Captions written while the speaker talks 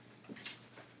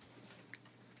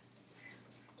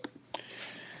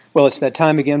Well, it's that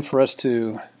time again for us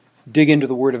to dig into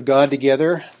the Word of God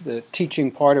together, the teaching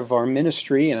part of our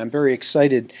ministry, and I'm very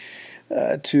excited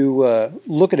to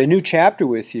look at a new chapter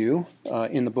with you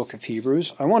in the book of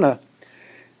Hebrews. I want to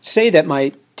say that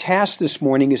my task this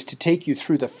morning is to take you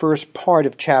through the first part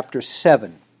of chapter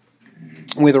 7,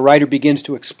 where the writer begins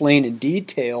to explain in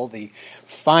detail the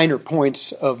finer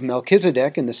points of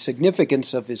Melchizedek and the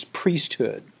significance of his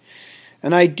priesthood.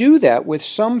 And I do that with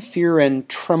some fear and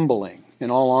trembling, in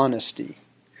all honesty,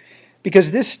 because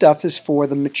this stuff is for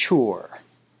the mature.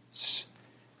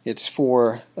 It's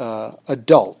for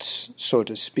adults, so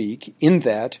to speak, in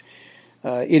that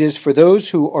it is for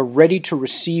those who are ready to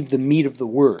receive the meat of the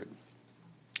word.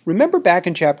 Remember back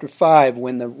in chapter 5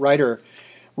 when the writer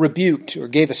rebuked or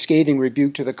gave a scathing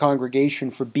rebuke to the congregation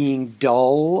for being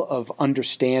dull of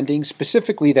understanding,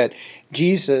 specifically that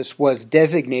Jesus was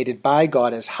designated by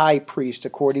God as high priest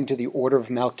according to the order of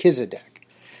Melchizedek.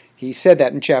 He said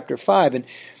that in chapter 5, and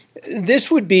this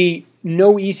would be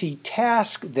no easy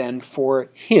task then for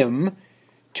him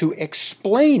to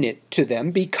explain it to them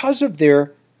because of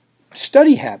their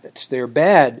study habits, their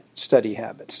bad study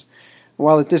habits.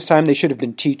 While at this time they should have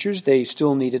been teachers, they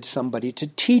still needed somebody to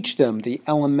teach them the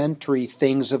elementary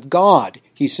things of God,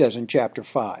 he says in chapter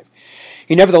 5.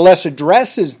 He nevertheless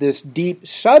addresses this deep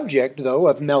subject, though,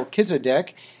 of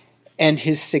Melchizedek and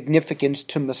his significance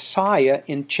to Messiah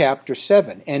in chapter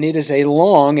 7. And it is a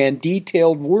long and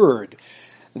detailed word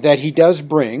that he does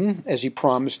bring, as he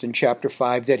promised in chapter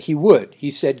 5 that he would.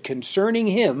 He said, concerning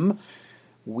him,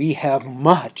 we have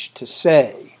much to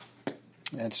say.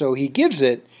 And so he gives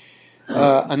it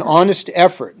an honest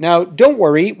effort. Now, don't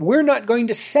worry, we're not going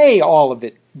to say all of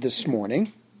it this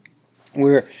morning.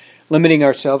 We're limiting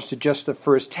ourselves to just the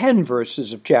first 10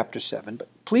 verses of chapter 7. But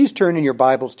please turn in your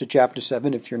Bibles to chapter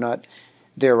 7 if you're not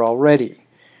there already.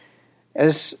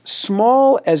 As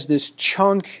small as this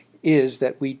chunk is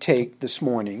that we take this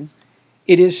morning,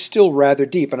 it is still rather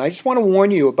deep. And I just want to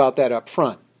warn you about that up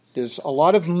front. There's a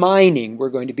lot of mining we're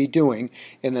going to be doing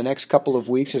in the next couple of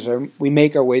weeks as we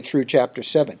make our way through chapter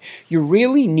 7. You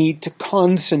really need to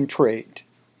concentrate.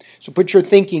 So put your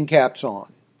thinking caps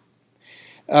on.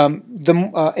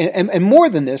 And more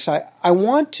than this, I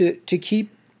want you to keep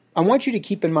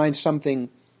in mind something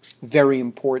very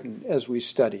important as we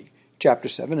study chapter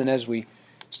 7 and as we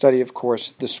study, of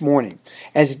course, this morning.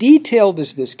 As detailed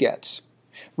as this gets,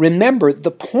 remember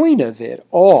the point of it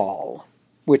all,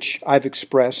 which I've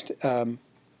expressed as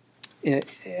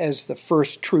the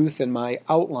first truth in my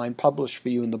outline published for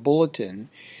you in the bulletin,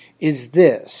 is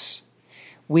this.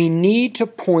 We need to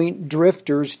point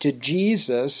drifters to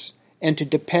Jesus and to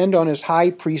depend on his high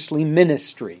priestly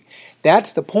ministry.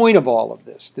 That's the point of all of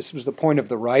this. This was the point of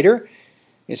the writer.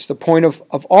 It's the point of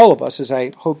all of us, as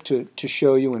I hope to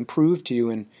show you and prove to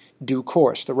you in due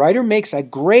course. The writer makes a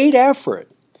great effort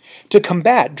to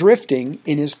combat drifting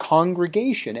in his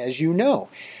congregation, as you know.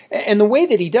 And the way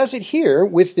that he does it here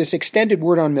with this extended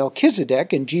word on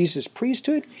Melchizedek and Jesus'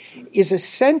 priesthood is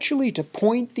essentially to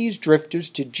point these drifters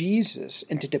to Jesus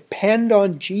and to depend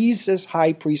on Jesus'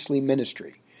 high priestly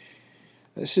ministry.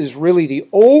 This is really the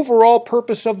overall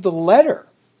purpose of the letter.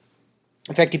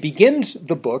 In fact, he begins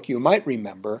the book, you might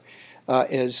remember,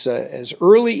 as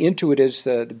early into it as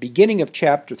the beginning of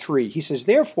chapter 3. He says,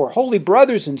 therefore, holy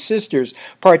brothers and sisters,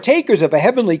 partakers of a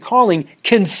heavenly calling,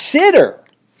 consider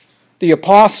the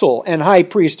apostle and high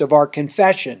priest of our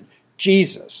confession,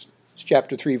 Jesus. It's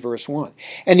chapter 3, verse 1.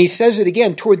 And he says it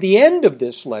again toward the end of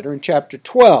this letter in chapter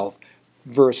 12,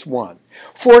 verse 1.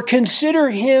 For consider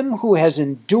him who has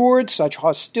endured such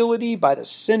hostility by the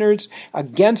sinners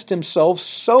against himself,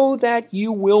 so that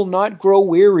you will not grow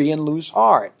weary and lose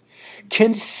heart.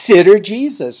 Consider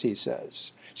Jesus, he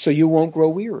says, so you won't grow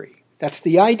weary. That's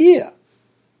the idea.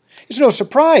 It's no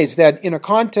surprise that in a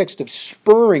context of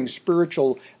spurring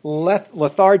spiritual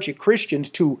lethargic Christians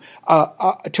to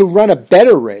run a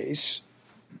better race,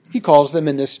 he calls them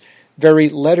in this very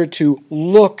letter to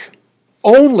look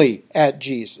only at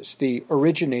Jesus, the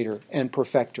originator and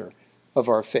perfecter of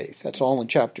our faith. That's all in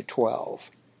chapter 12.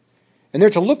 And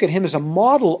they're to look at him as a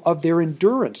model of their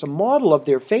endurance, a model of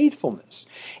their faithfulness.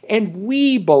 And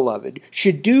we, beloved,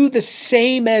 should do the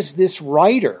same as this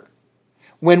writer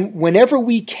whenever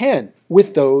we can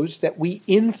with those that we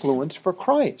influence for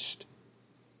Christ.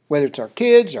 Whether it's our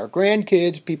kids, our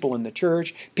grandkids, people in the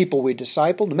church, people we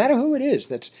disciple, no matter who it is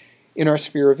that's in our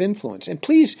sphere of influence. And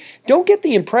please don't get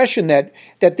the impression that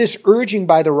this urging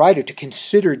by the writer to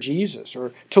consider Jesus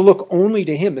or to look only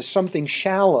to him is something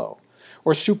shallow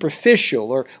or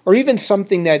superficial or even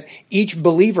something that each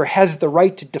believer has the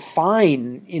right to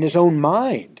define in his own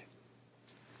mind.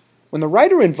 When the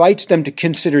writer invites them to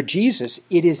consider Jesus,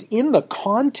 it is in the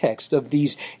context of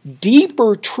these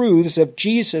deeper truths of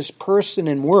Jesus' person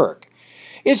and work.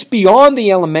 It's beyond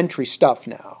the elementary stuff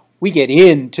now. We get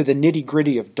into the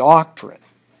nitty-gritty of doctrine.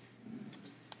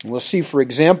 We'll see, for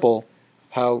example,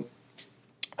 how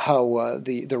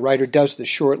the writer does this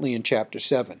shortly in chapter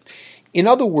 7. In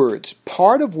other words,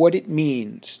 part of what it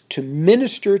means to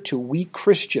minister to weak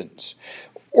Christians,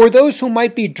 or those who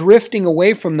might be drifting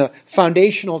away from the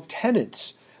foundational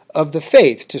tenets of the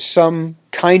faith to some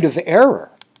kind of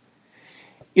error,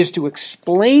 is to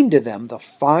explain to them the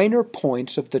finer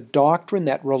points of the doctrine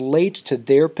that relates to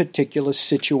their particular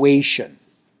situation.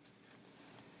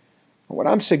 What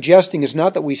I'm suggesting is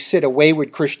not that we sit a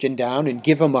wayward Christian down and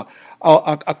give him a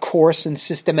course in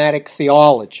systematic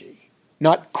theology.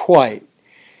 Not quite.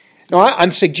 No,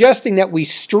 I'm suggesting that we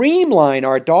streamline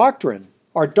our doctrine,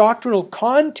 our doctrinal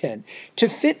content, to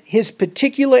fit his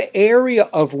particular area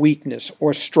of weakness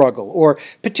or struggle, or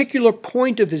particular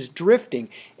point of his drifting,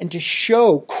 and to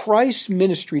show Christ's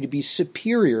ministry to be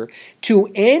superior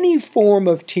to any form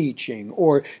of teaching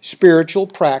or spiritual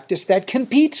practice that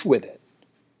competes with it.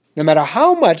 No matter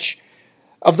how much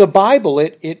of the Bible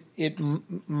it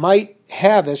might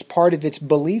have as part of its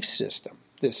belief system,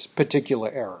 this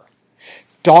particular error.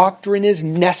 Doctrine is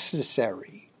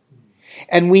necessary,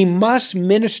 and we must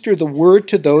minister the word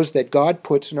to those that God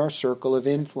puts in our circle of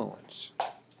influence.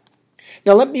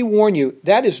 Now let me warn you,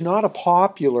 that is not a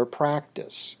popular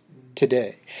practice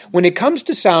today. When it comes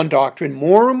to sound doctrine,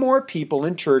 more and more people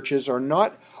in churches are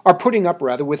putting up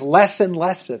with less and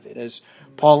less of it, as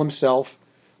Paul himself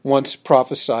once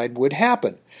prophesied would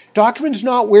happen. Doctrine's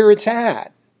not where it's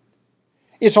at.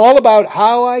 It's all about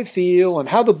how I feel and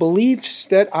how the beliefs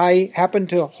that I happen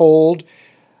to hold,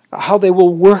 how they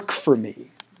will work for me.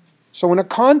 So in a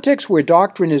context where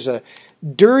doctrine is a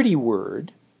dirty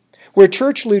word, where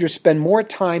church leaders spend more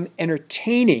time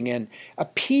entertaining and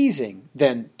appeasing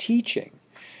than teaching,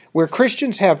 where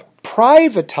Christians have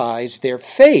privatized their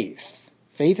faith.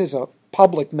 Faith is a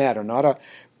public matter, not a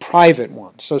private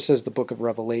one, so says the book of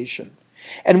Revelation.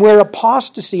 And where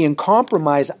apostasy and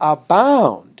compromise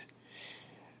abound,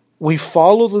 we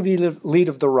follow the lead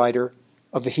of the writer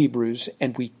of the Hebrews,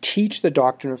 and we teach the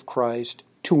doctrine of Christ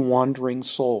to wandering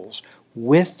souls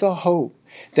with the hope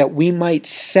that we might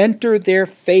center their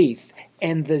faith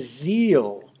and the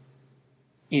zeal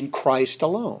in Christ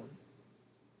alone.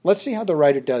 Let's see how the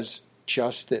writer does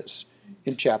just this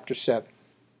in chapter 7.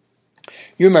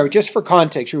 You remember, just for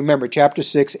context, you remember chapter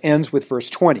 6 ends with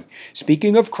verse 20.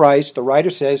 Speaking of Christ, the writer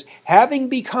says, having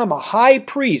become a high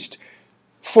priest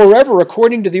forever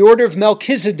according to the order of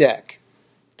Melchizedek.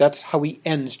 That's how he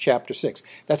ends chapter 6.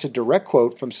 That's a direct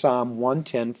quote from Psalm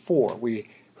 110:4. We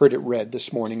heard it read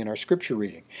this morning in our scripture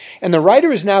reading. And the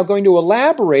writer is now going to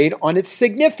elaborate on its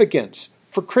significance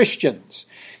for Christians.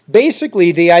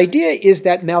 Basically, the idea is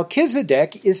that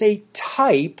Melchizedek is a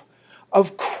type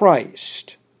of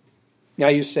Christ. Now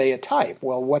you say a type.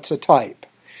 Well, what's a type?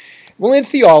 Well, in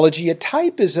theology, a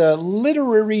type is a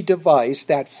literary device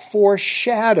that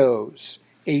foreshadows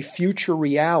a future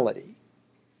reality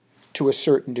to a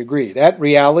certain degree. That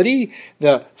reality,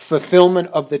 the fulfillment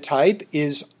of the type,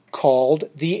 is called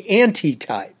the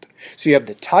antitype. So you have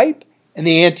the type and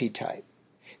the antitype.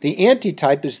 The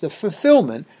antitype is the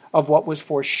fulfillment of what was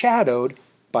foreshadowed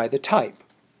by the type.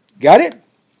 Got it?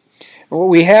 Well,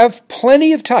 we have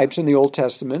plenty of types in the Old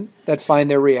Testament that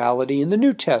find their reality in the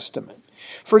New Testament.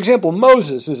 For example,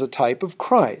 Moses is a type of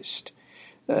Christ,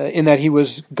 in that he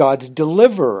was God's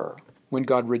deliverer when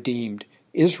God redeemed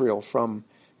Israel from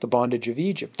the bondage of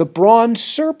Egypt. The bronze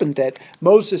serpent that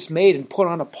Moses made and put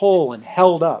on a pole and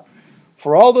held up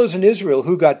for all those in Israel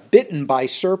who got bitten by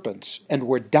serpents and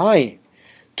were dying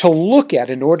to look at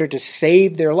in order to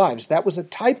save their lives. That was a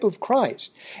type of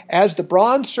Christ. As the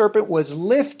bronze serpent was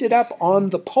lifted up on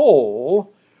the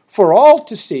pole for all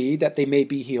to see that they may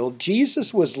be healed,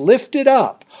 Jesus was lifted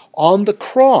up on the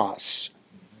cross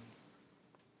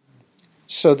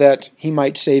so that he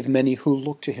might save many who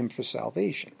look to him for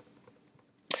salvation.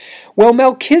 Well,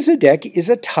 Melchizedek is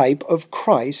a type of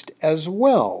Christ as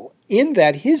well, in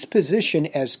that his position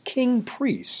as king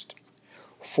priest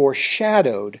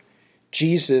foreshadowed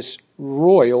Jesus'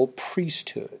 royal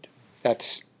priesthood.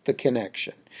 That's the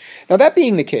connection. Now, that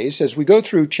being the case, as we go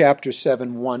through chapter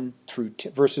 7,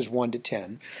 verses 1 to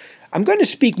 10, I'm going to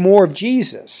speak more of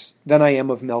Jesus than I am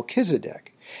of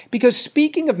Melchizedek, because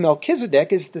speaking of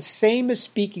Melchizedek is the same as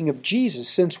speaking of Jesus,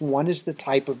 since one is the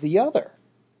type of the other.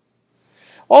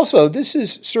 Also, this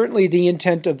is certainly the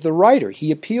intent of the writer.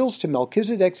 He appeals to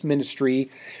Melchizedek's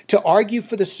ministry to argue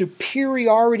for the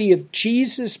superiority of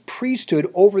Jesus'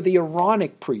 priesthood over the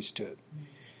Aaronic priesthood.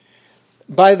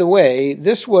 By the way,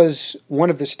 this was one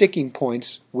of the sticking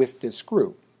points with this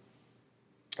group.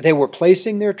 They were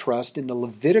placing their trust in the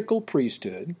Levitical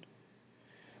priesthood,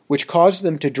 which caused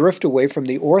them to drift away from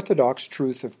the orthodox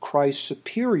truth of Christ's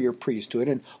superior priesthood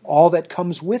and all that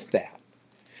comes with that.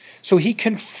 So he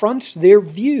confronts their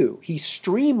view. He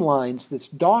streamlines this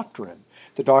doctrine,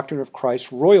 the doctrine of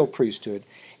Christ's royal priesthood,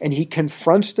 and he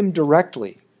confronts them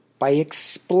directly by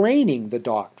explaining the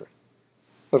doctrine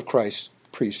of Christ's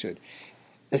priesthood.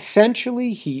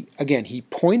 Essentially, he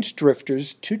points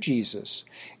drifters to Jesus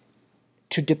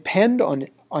to depend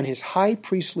on his high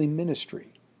priestly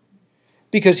ministry,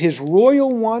 because his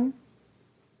royal one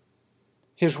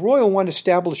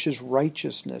establishes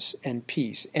righteousness and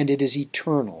peace, and it is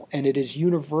eternal, and it is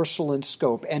universal in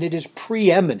scope, and it is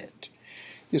preeminent.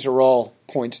 These are all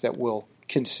points that we'll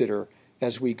consider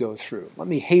as we go through. Let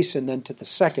me hasten then to the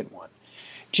second one.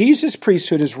 Jesus'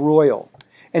 priesthood is royal,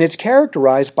 and it's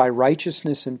characterized by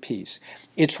righteousness and peace.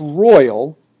 It's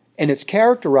royal, and it's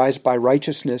characterized by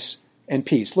righteousness and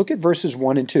peace. Look at verses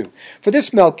 1 and 2. For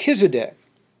this Melchizedek,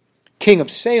 king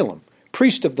of Salem,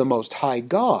 priest of the Most High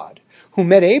God, who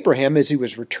met Abraham as he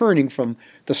was returning from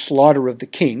the slaughter of the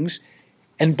kings,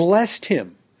 and blessed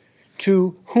him,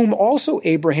 to whom also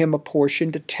Abraham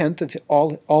apportioned a tenth of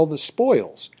all the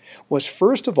spoils, was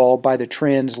first of all by the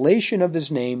translation of his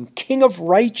name King of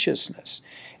Righteousness,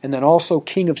 and then also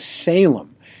King of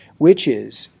Salem, which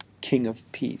is King of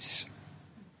Peace.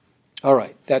 All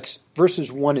right, that's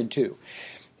verses 1 and 2.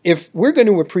 If we're going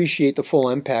to appreciate the full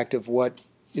impact of what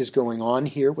is going on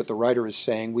here, what the writer is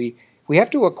saying, we have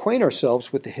to acquaint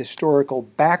ourselves with the historical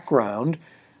background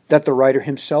that the writer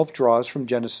himself draws from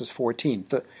Genesis 14.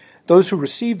 Those who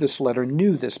received this letter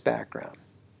knew this background.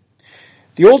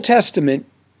 The Old Testament,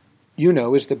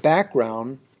 is the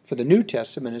background for the New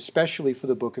Testament, especially for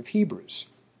the book of Hebrews.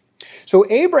 So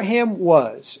Abraham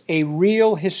was a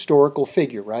real historical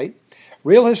figure, right?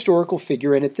 Real historical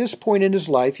figure, and at this point in his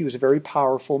life, he was a very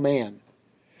powerful man.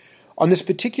 On this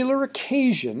particular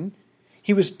occasion,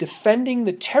 he was defending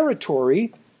the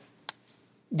territory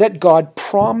that God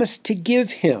promised to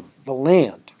give him, the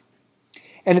land,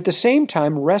 and at the same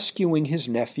time rescuing his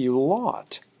nephew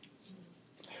Lot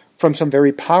from some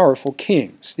very powerful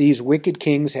kings. These wicked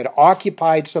kings had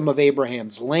occupied some of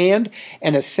Abraham's land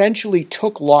and essentially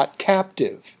took Lot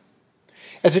captive.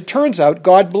 As it turns out,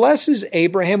 God blesses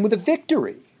Abraham with a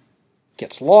victory.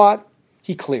 Gets Lot,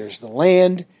 he clears the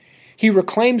land, he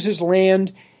reclaims his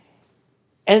land,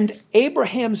 and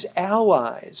Abraham's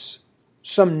allies,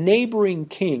 some neighboring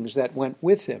kings that went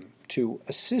with him to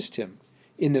assist him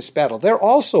in this battle, they're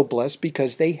also blessed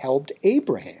because they helped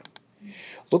Abraham.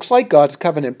 Looks like God's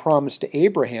covenant promise to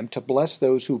Abraham to bless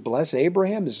those who bless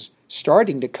Abraham is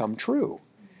starting to come true.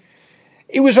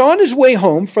 It was on his way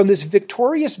home from this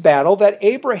victorious battle that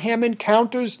Abraham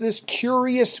encounters this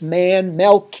curious man,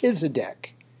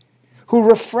 Melchizedek, who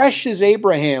refreshes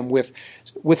Abraham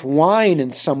with wine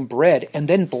and some bread and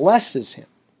then blesses him.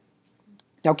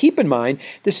 Now keep in mind,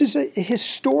 this is a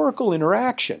historical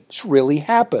interaction. It's really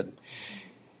happened.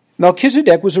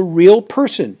 Melchizedek was a real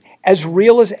person, as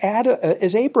real as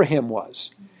Abraham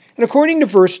was. And according to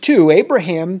verse 2,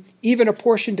 Abraham even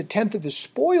apportioned a tenth of his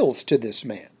spoils to this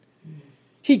man.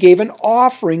 He gave an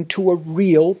offering to a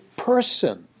real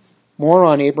person. More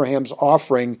on Abraham's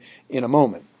offering in a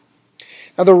moment.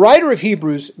 Now, the writer of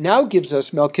Hebrews now gives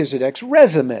us Melchizedek's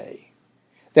resume.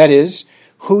 That is,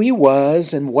 who he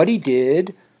was and what he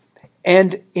did,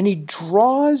 and he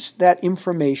draws that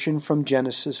information from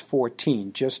Genesis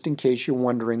 14, just in case you're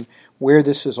wondering where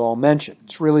this is all mentioned.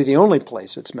 It's really the only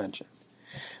place it's mentioned.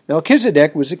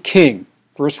 Melchizedek was a king.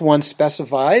 Verse 1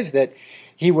 specifies that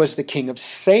he was the king of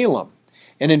Salem.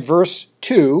 And in verse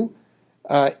 2,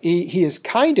 he is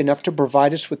kind enough to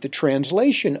provide us with the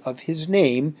translation of his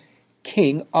name,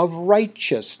 King of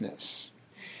Righteousness.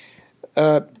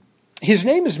 His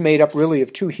name is made up really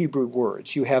of two Hebrew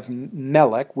words. You have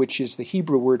Melech, which is the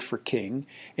Hebrew word for king,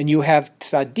 and you have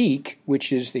Tzaddik,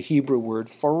 which is the Hebrew word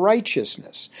for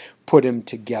righteousness. Put them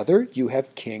together, you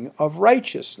have King of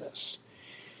Righteousness.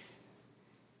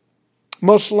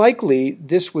 Most likely,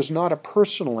 this was not a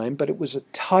personal name, but it was a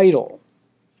title.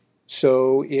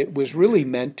 So it was really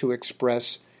meant to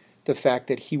express the fact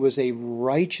that he was a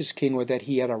righteous king or that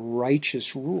he had a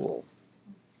righteous rule.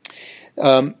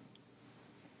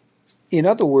 In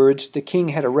other words, the king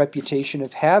had a reputation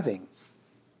of having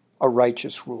a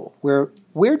righteous rule.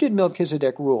 Where did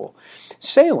Melchizedek rule?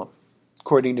 Salem,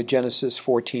 according to Genesis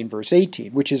 14, verse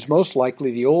 18, which is most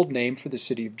likely the old name for the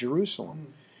city of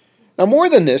Jerusalem. Now, more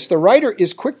than this, the writer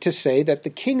is quick to say that the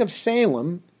king of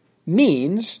Salem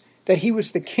means that he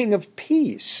was the king of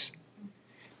peace,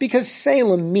 because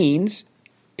Salem means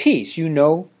peace. You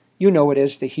know it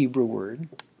as the Hebrew word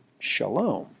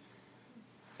shalom.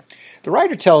 The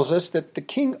writer tells us that the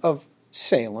king of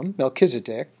Salem,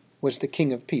 Melchizedek, was the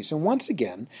king of peace. And once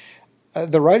again,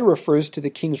 the writer refers to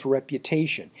the king's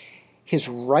reputation. His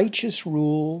righteous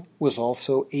rule was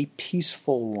also a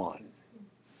peaceful one.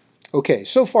 Okay,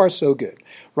 so far so good.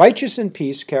 Righteous and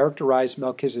peace characterize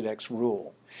Melchizedek's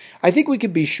rule. I think we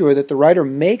can be sure that the writer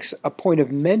makes a point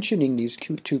of mentioning these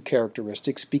two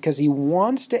characteristics because he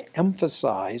wants to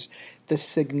emphasize the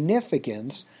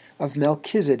significance of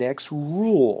Melchizedek's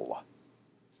rule.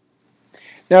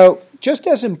 Now, just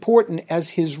as important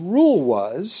as his rule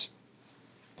was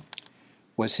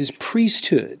his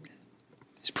priesthood.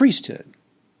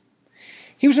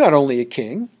 He was not only a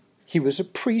king, he was a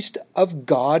priest of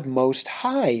God Most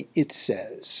High, it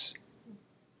says.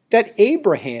 That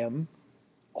Abraham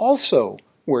also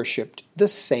worshipped the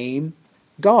same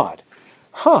God.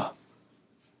 The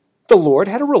Lord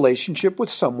had a relationship with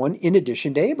someone in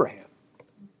addition to Abraham,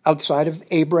 outside of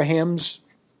Abraham's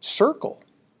circle.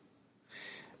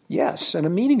 Yes, and a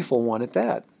meaningful one at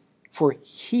that, for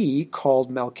he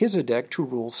called Melchizedek to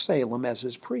rule Salem as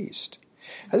his priest.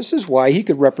 Now, this is why he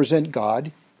could represent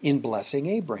God in blessing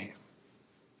Abraham.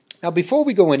 Now, before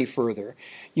we go any further,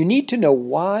 you need to know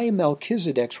why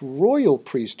Melchizedek's royal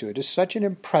priesthood is such an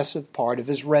impressive part of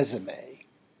his resume.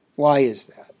 Why is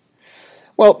that?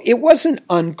 Well, it wasn't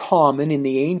uncommon in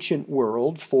the ancient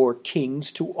world for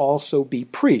kings to also be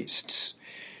priests.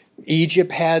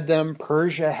 Egypt had them,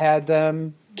 Persia had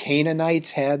them,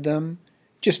 Canaanites had them,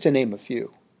 just to name a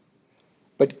few.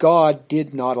 But God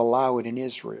did not allow it in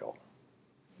Israel.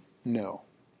 No.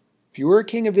 If you were a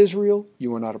king of Israel,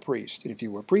 you were not a priest. And if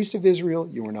you were a priest of Israel,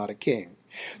 you were not a king.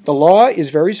 The law is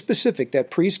very specific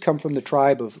that priests come from the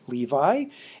tribe of Levi,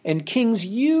 and kings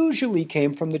usually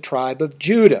came from the tribe of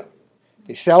Judah.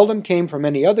 They seldom came from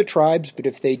any other tribes, but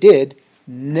if they did,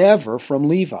 never from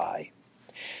Levi.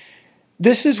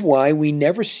 This is why we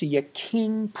never see a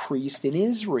king priest in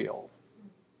Israel.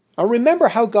 Now remember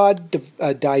how God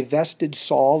divested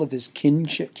Saul of his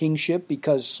kingship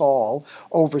because Saul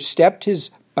overstepped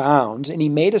his bounds and he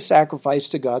made a sacrifice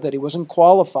to God that he wasn't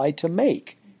qualified to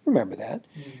make. Remember that.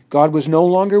 God was no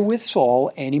longer with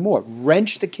Saul anymore.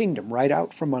 Wrenched the kingdom right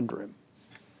out from under him.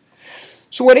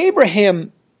 So when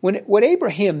Abraham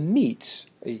meets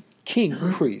a king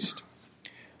priest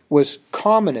was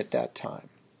common at that time.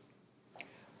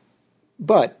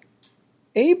 But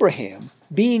Abraham,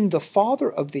 being the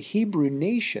father of the Hebrew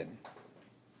nation,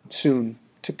 soon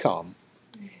to come,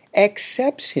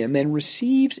 accepts him and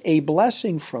receives a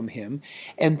blessing from him,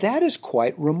 and that is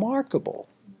quite remarkable.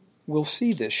 We'll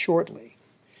see this shortly.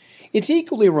 It's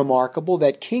equally remarkable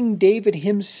that King David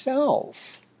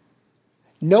himself,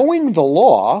 knowing the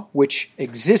law, which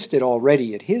existed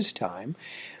already at his time,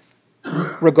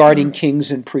 regarding kings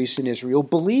and priests in Israel,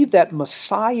 believed that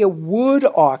Messiah would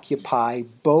occupy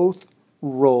both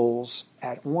roles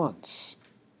at once.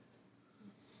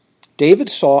 David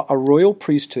saw a royal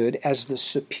priesthood as the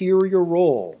superior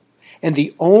role and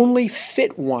the only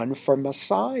fit one for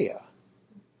Messiah.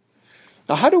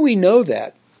 Now, how do we know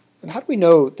that? And how do we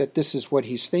know that this is what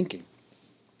he's thinking?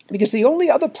 Because the only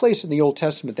other place in the Old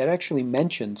Testament that actually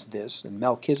mentions this, in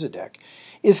Melchizedek,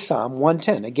 is Psalm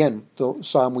 110. Again, the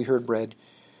psalm we heard read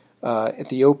at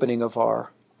the opening of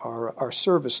our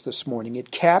service this morning.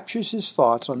 It captures his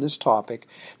thoughts on this topic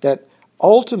that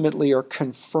ultimately are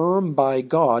confirmed by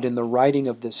God in the writing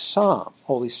of this psalm.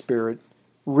 Holy Spirit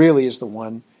really is the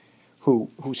one who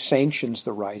sanctions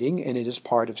the writing, and it is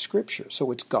part of Scripture.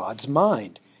 So it's God's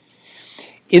mind.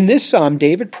 In this psalm,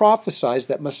 David prophesies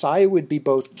that Messiah would be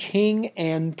both king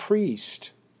and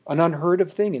priest, an unheard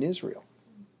of thing in Israel.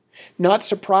 Not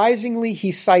surprisingly,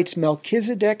 he cites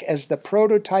Melchizedek as the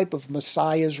prototype of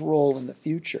Messiah's role in the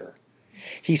future.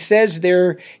 He says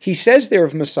there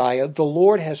of Messiah, the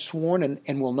Lord has sworn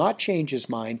and will not change his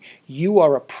mind, you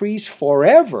are a priest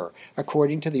forever,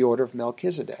 according to the order of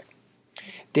Melchizedek.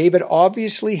 David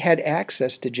obviously had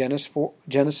access to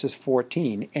Genesis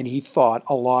 14, and he thought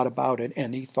a lot about it,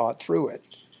 and he thought through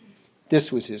it.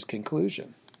 This was his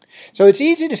conclusion. So it's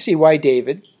easy to see why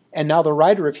David, and now the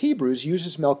writer of Hebrews,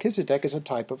 uses Melchizedek as a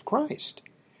type of Christ.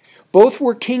 Both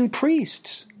were king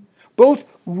priests. Both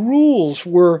rules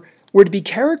were to be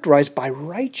characterized by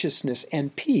righteousness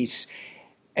and peace,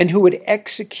 and who would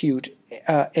execute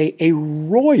a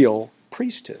royal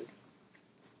priesthood.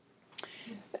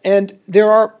 And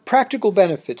there are practical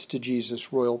benefits to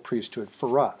Jesus' royal priesthood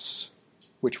for us,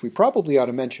 which we probably ought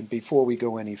to mention before we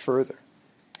go any further.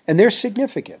 And they're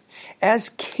significant. As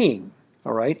king,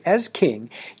 all right, as king,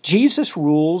 Jesus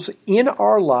rules in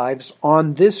our lives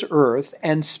on this earth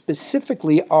and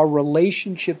specifically our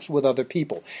relationships with other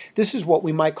people. This is what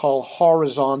we might call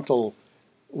horizontal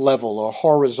level or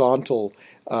horizontal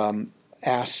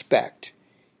aspect.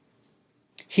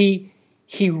 He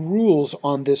rules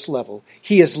on this level.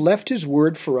 He has left his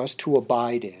word for us to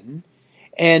abide in,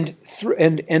 and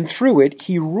through it,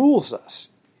 he rules us.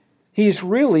 He's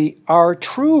really our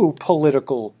true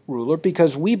political ruler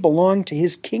because we belong to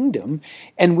his kingdom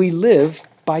and we live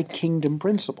by kingdom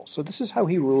principles. So this is how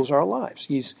he rules our lives.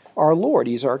 He's our Lord.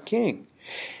 He's our king.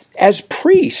 As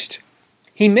priest,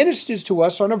 he ministers to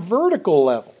us on a vertical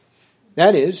level.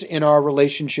 That is, in our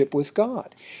relationship with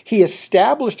God. He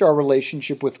established our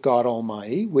relationship with God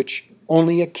Almighty, which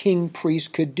only a king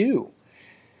priest could do.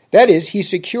 That is, he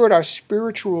secured our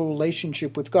spiritual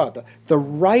relationship with God, the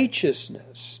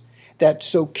righteousness that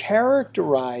so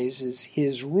characterizes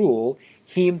his rule,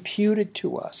 he imputed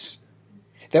to us,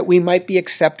 that we might be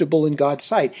acceptable in God's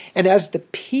sight. And as the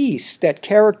peace that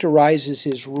characterizes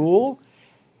his rule,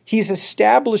 he's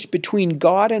established between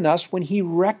God and us when he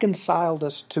reconciled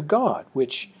us to God,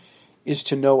 which is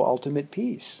to know ultimate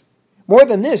peace. More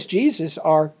than this, Jesus,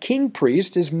 our king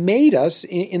priest, has made us,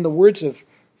 in the words of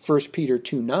 1 Peter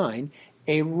 2:9,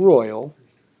 a royal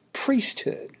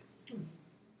priesthood.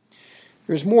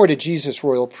 There's more to Jesus'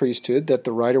 royal priesthood that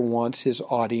the writer wants his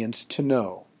audience to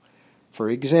know. For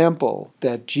example,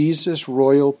 that Jesus'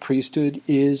 royal priesthood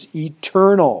is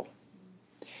eternal.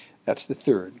 That's the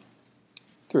third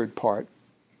part.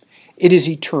 It is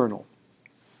eternal.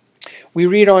 We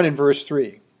read on in verse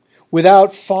 3.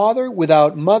 Without father,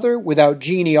 without mother, without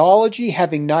genealogy,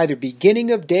 having neither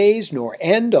beginning of days nor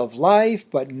end of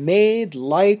life, but made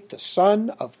like the Son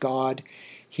of God,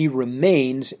 he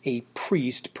remains a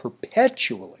priest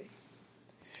perpetually.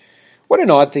 What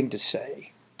an odd thing to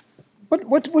say.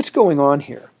 What's going on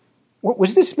here?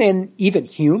 Was this man even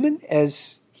human,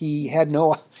 as he had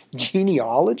no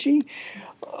genealogy?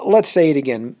 Let's say it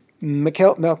again.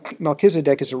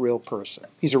 Melchizedek is a real person.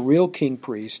 He's a real king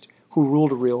priest who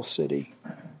ruled a real city.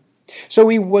 So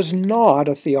he was not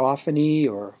a theophany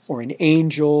or an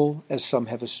angel, as some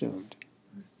have assumed.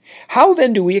 How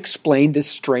then do we explain this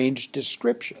strange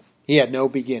description? He had no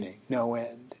beginning, no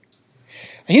end.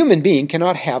 A human being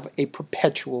cannot have a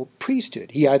perpetual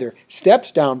priesthood. He either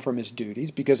steps down from his duties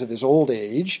because of his old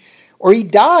age, or he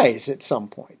dies at some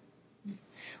point.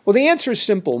 Well, the answer is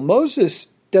simple. Moses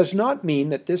does not mean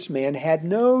that this man had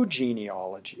no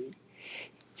genealogy.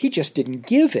 He just didn't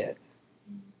give it.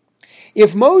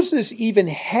 If Moses even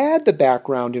had the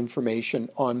background information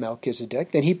on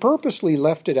Melchizedek, then he purposely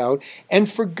left it out, and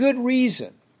for good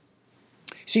reason.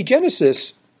 See,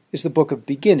 Genesis is the book of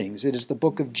beginnings. It is the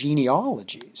book of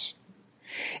genealogies.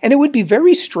 And it would be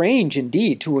very strange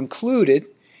indeed to include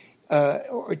it,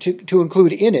 or to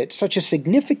include in it such a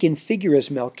significant figure as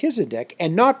Melchizedek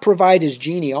and not provide his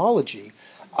genealogy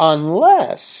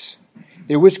unless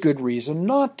there was good reason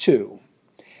not to.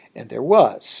 And there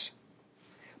was.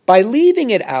 By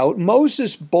leaving it out,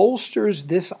 Moses bolsters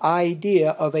this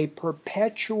idea of a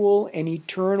perpetual and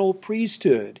eternal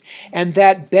priesthood, and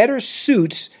that better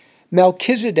suits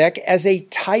Melchizedek as a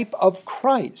type of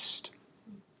Christ.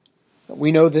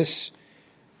 We know this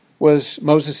was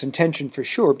Moses' intention for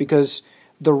sure, because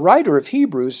the writer of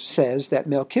Hebrews says that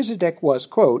Melchizedek was,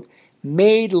 quote,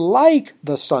 made like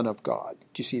the Son of God.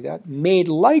 Do you see that? Made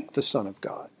like the Son of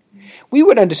God. We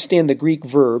would understand the Greek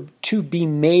verb to be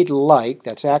made like,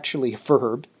 that's actually a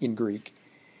verb in Greek.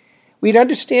 We'd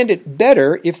understand it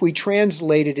better if we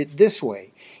translated it this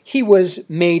way. He was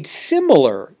made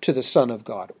similar to the Son of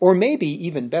God, or maybe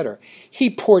even better, he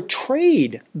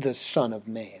portrayed the Son of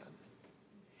Man.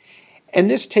 And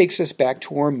this takes us back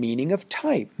to our meaning of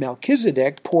type.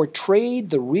 Melchizedek portrayed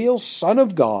the real Son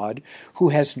of God who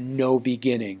has no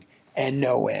beginning and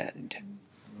no end.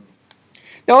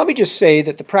 Now let me just say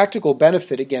that the practical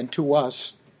benefit, again, to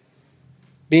us,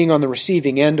 being on the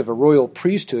receiving end of a royal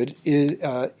priesthood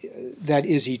that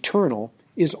is eternal,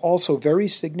 is also very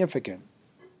significant.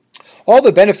 All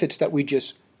the benefits that we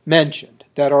just mentioned,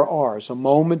 that are ours a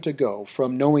moment ago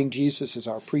from knowing Jesus as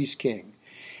our priest-king,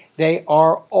 they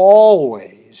are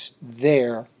always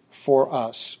there for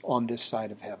us on this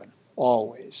side of heaven,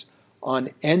 always.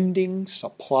 Unending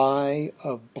supply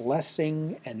of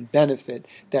blessing and benefit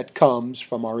that comes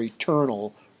from our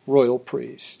eternal royal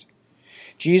priest.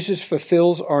 Jesus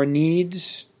fulfills our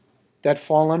needs that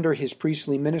fall under his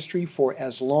priestly ministry for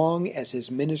as long as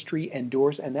his ministry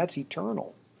endures, and that's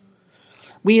eternal.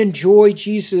 We enjoy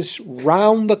Jesus'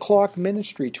 round-the-clock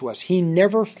ministry to us. He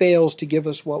never fails to give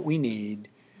us what we need.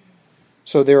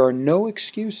 So there are no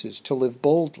excuses to live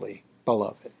boldly,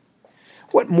 beloved.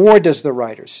 What more does the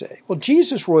writer say? Well,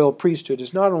 Jesus' royal priesthood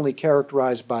is not only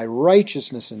characterized by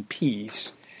righteousness and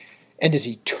peace and is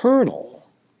eternal,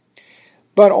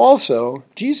 but also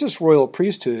Jesus' royal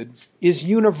priesthood is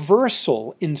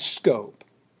universal in scope.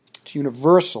 It's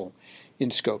universal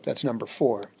in scope. That's number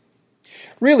 4.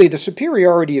 Really, the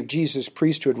superiority of Jesus'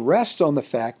 priesthood rests on the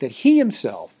fact that he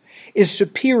himself is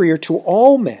superior to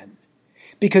all men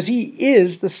because he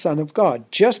is the Son of God,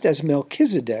 just as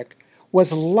Melchizedek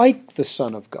was like the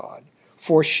Son of God,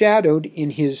 foreshadowed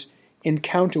in his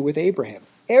encounter with Abraham.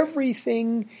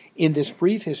 Everything in this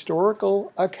brief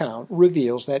historical account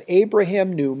reveals that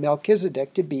Abraham knew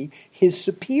Melchizedek to be his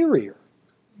superior.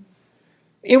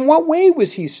 In what way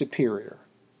was he superior?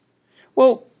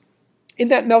 Well, in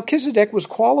that Melchizedek was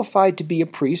qualified to be a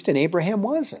priest and Abraham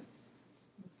wasn't.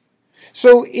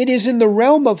 So it is in the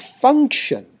realm of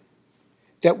function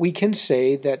that we can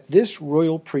say that this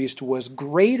royal priest was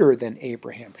greater than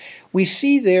Abraham. We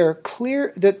see there are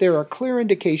clear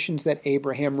indications that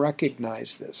Abraham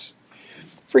recognized this.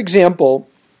 For example,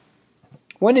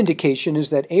 one indication is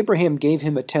that Abraham gave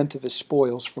him 1/10 of his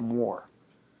spoils from war.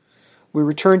 We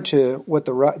return to what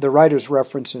the writers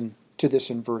reference to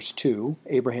this in verse 2,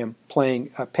 Abraham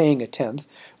paying 1/10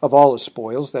 of all his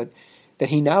spoils, that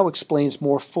he now explains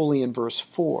more fully in verse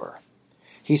 4.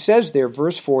 He says there,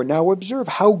 verse 4, "Now observe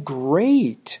how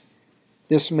great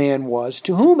this man was,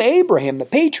 to whom Abraham, the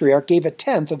patriarch, gave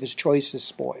 1/10 of his choicest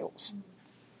spoils."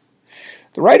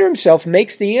 The writer himself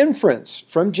makes the inference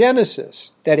from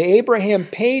Genesis that Abraham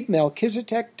paid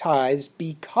Melchizedek tithes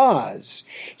because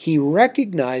he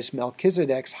recognized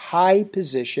Melchizedek's high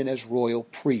position as royal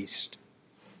priest.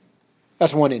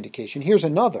 That's one indication. Here's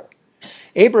another.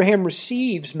 Abraham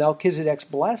receives Melchizedek's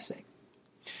blessing.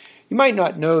 You might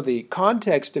not know the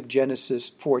context of Genesis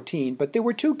 14, but there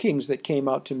were 2 kings that came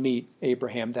out to meet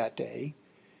Abraham that day.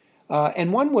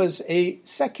 And one was a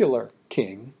secular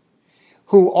king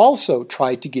who also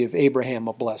tried to give Abraham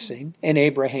a blessing, and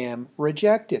Abraham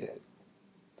rejected it.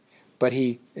 But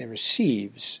he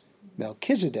receives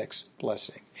Melchizedek's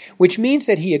blessing, which means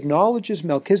that he acknowledges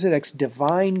Melchizedek's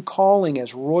divine calling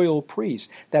as royal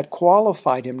priest that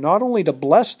qualified him not only to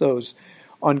bless those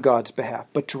on God's behalf,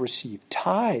 but to receive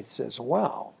tithes as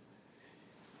well.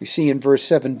 We see in verse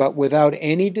 7, "But without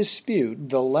any dispute,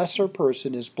 the lesser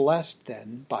person is blessed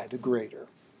then by the greater."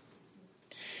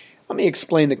 Let me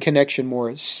explain the connection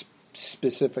more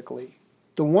specifically.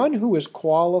 The one who is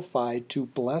qualified to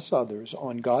bless others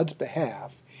on God's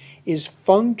behalf is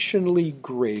functionally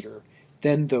greater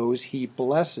than those he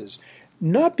blesses,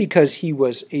 not because he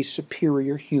was a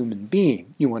superior human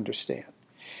being, you understand.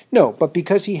 No, but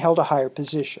because he held a higher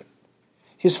position.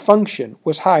 His function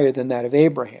was higher than that of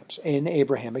Abraham's, and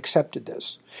Abraham accepted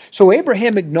this. So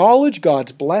Abraham acknowledged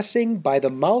God's blessing by the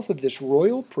mouth of this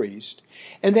royal priest,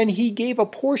 and then he gave a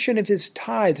portion of his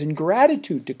tithes in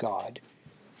gratitude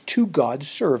to God's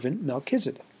servant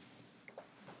Melchizedek.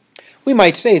 We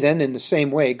might say then, in the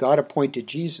same way, God appointed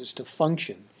Jesus to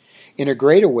function in a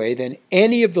greater way than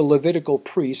any of the Levitical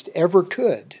priests ever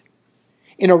could,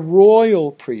 in a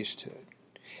royal priesthood.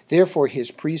 Therefore,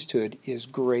 his priesthood is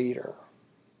greater.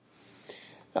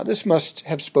 Now, this must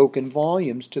have spoken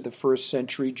volumes to the first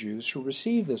century Jews who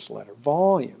received this letter.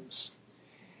 Volumes.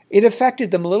 It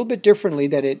affected them a little bit differently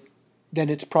than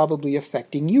it's probably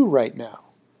affecting you right now.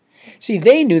 See,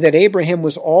 they knew that Abraham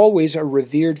was always a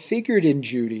revered figure in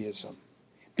Judaism,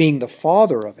 being the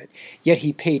father of it. Yet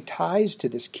he paid tithes to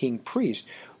this king priest,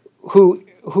 who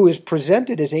is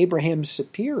presented as Abraham's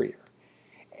superior.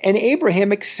 And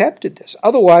Abraham accepted this.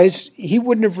 Otherwise, he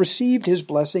wouldn't have received his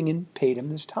blessing and paid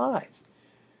him his tithe.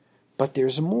 But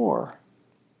there's more.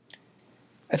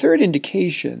 A third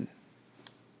indication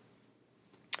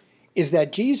is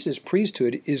that Jesus'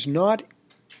 priesthood is not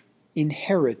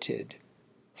inherited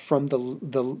from the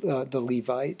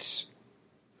Levites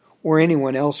or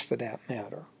anyone else for that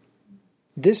matter.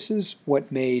 This is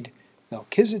what made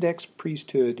Melchizedek's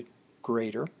priesthood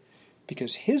greater,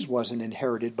 because his wasn't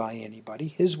inherited by anybody.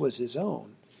 His was his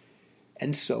own.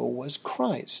 And so was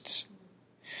Christ's.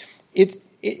 It's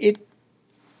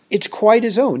quite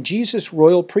his own. Jesus'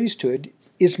 royal priesthood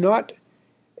is not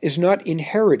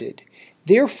inherited.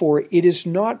 Therefore, it is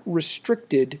not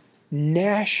restricted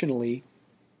nationally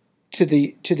to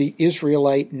the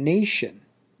Israelite nation.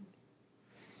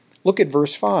 Look at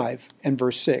verse 5 and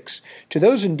verse 6. "To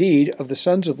those indeed of the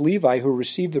sons of Levi who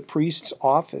receive the priest's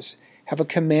office have a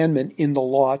commandment in the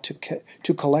law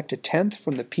to collect 1/10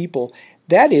 from the people,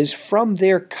 that is, from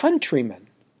their countrymen,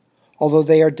 although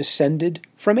they are descended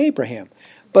from Abraham.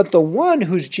 But the one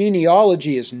whose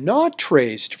genealogy is not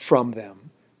traced from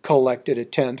them collected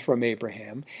 1/10 from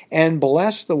Abraham, and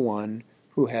blessed the one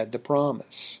who had the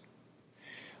promise.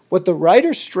 What the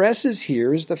writer stresses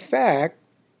here is the fact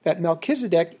that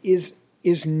Melchizedek is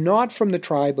not from the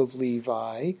tribe of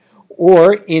Levi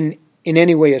or in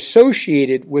any way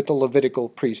associated with the Levitical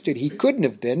priesthood. He couldn't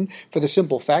have been, for the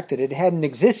simple fact that it hadn't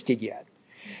existed yet.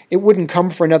 It wouldn't come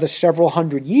for another several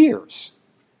hundred years.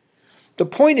 The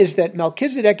point is that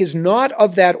Melchizedek is not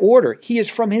of that order. He is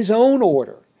from his own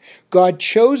order. God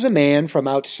chose a man from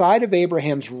outside of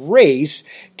Abraham's race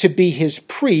to be his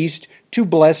priest to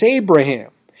bless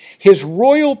Abraham. His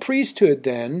royal priesthood,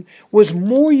 then, was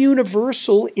more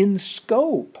universal in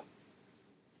scope,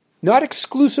 not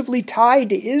exclusively tied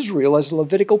to Israel as the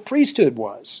Levitical priesthood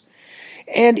was.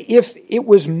 And if it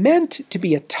was meant to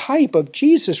be a type of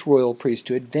Jesus' royal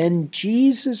priesthood, then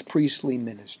Jesus' priestly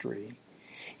ministry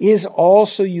is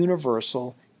also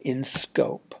universal in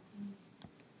scope.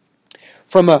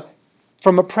 From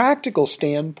a practical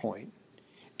standpoint,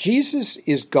 Jesus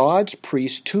is God's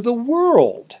priest to the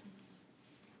world,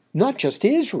 not just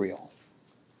Israel.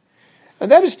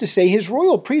 And that is to say, his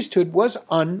royal priesthood was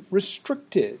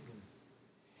unrestricted.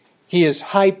 He is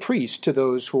high priest to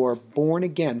those who are born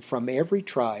again from every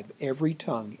tribe, every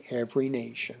tongue, every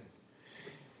nation.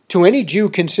 To any Jew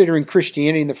considering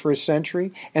Christianity in the first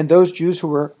century, and those Jews who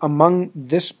were among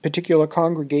this particular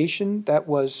congregation that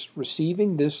was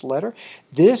receiving this letter,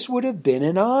 this would have been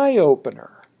an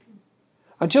eye-opener.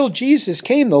 Until Jesus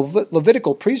came, the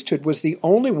Levitical priesthood was the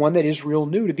only one that Israel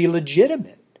knew to be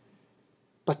legitimate.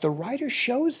 But the writer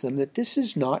shows them that this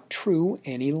is not true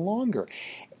any longer.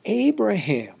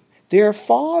 Abraham, their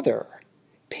father,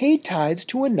 paid tithes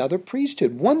to another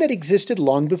priesthood, one that existed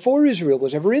long before Israel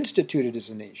was ever instituted as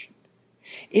a nation.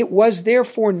 It was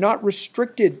therefore not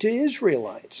restricted to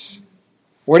Israelites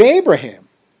or to Abraham,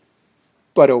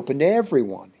 but open to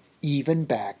everyone, even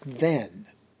back then.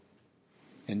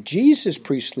 And Jesus'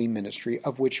 priestly ministry,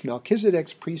 of which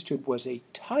Melchizedek's priesthood was a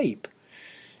type,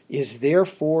 is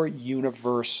therefore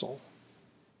universal.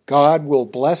 God will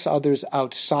bless others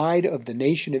outside of the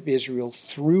nation of Israel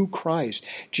through Christ,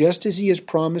 just as he has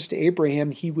promised to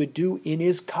Abraham he would do in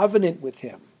his covenant with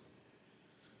him.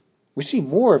 We see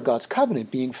more of God's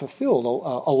covenant being fulfilled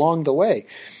along the way.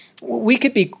 We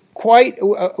could be quick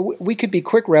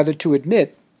to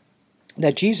admit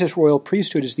that Jesus' royal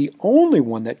priesthood is the only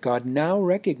one that God now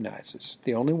recognizes,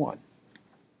 the only one.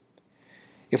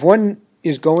 If one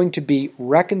is going to be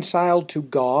reconciled to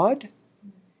God,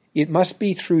 it must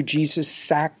be through Jesus'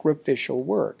 sacrificial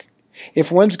work.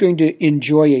 If one's going to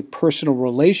enjoy a personal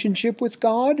relationship with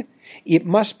God, it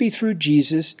must be through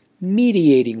Jesus'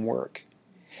 mediating work.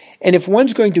 And if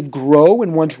one's going to grow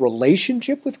in one's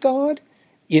relationship with God,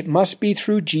 it must be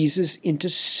through Jesus'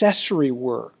 intercessory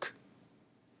work.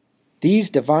 These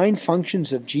divine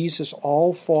functions of Jesus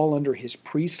all fall under his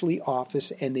priestly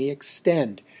office, and they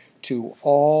extend to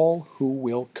all who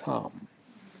will come.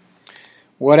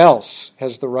 What else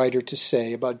has the writer to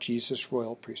say about Jesus'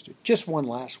 royal priesthood? Just one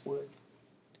last word.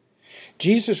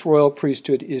 Jesus' royal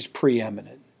priesthood is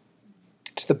preeminent.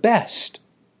 It's the best.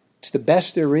 It's the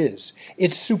best there is.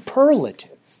 It's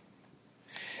superlative.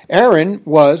 Aaron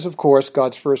was, of course,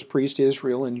 God's first priest to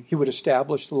Israel, and he would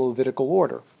establish the Levitical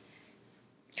order.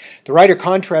 The writer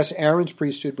contrasts Aaron's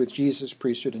priesthood with Jesus'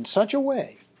 priesthood in such a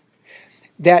way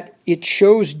that it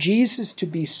shows Jesus to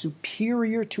be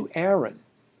superior to Aaron.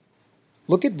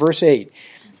 Look at verse 8.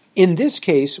 In this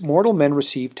case, mortal men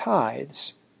receive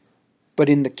tithes, but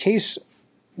in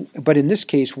this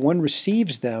case, one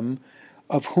receives them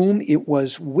of whom it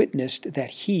was witnessed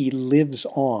that he lives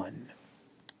on.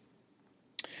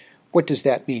 What does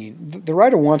that mean? The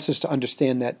writer wants us to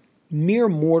understand that mere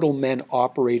mortal men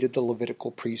operated the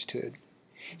Levitical priesthood.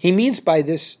 He means by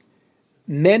this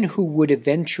men who would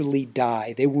eventually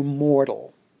die. They were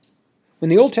mortal. When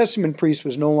the Old Testament priest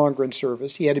was no longer in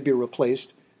service, he had to be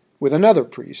replaced with another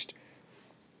priest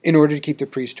in order to keep the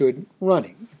priesthood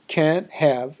running. You can't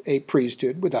have a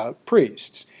priesthood without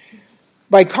priests.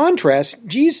 By contrast,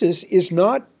 Jesus is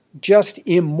not just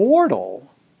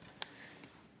immortal,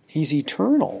 he's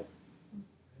eternal.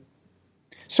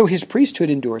 So his priesthood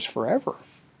endures forever.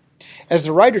 As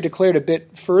the writer declares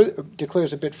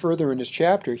a bit further in his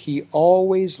chapter, he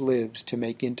always lives to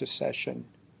make intercession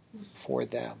for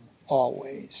them.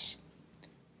 Always.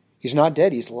 He's not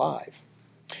dead, he's alive.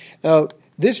 Now,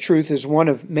 this truth is one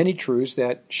of many truths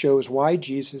that shows why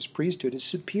Jesus' priesthood is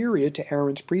superior to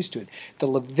Aaron's priesthood, the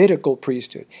Levitical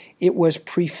priesthood. It was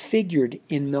prefigured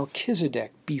in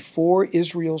Melchizedek before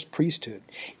Israel's priesthood.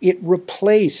 It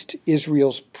replaced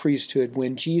Israel's priesthood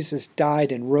when Jesus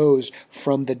died and rose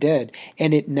from the dead,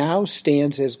 and it now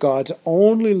stands as God's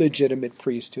only legitimate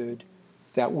priesthood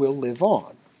that will live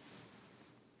on.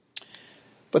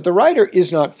 But the writer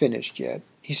is not finished yet.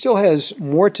 He still has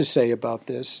more to say about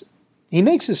this. He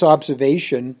makes this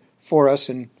observation for us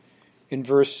in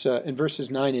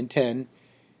verses 9 and 10,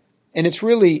 and it's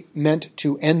really meant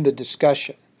to end the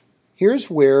discussion. Here's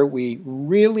where we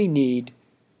really need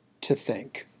to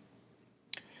think.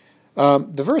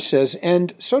 The verse says,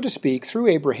 "And, so to speak, through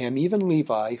Abraham, even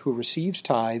Levi, who receives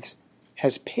tithes,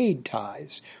 has paid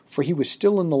tithes, for he was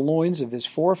still in the loins of his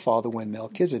forefather when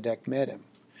Melchizedek met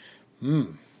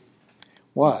him."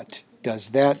 What does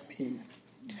that mean?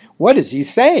 What is he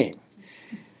saying?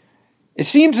 It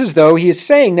seems as though he is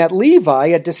saying that Levi,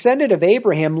 a descendant of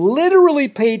Abraham, literally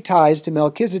paid tithes to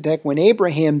Melchizedek when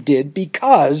Abraham did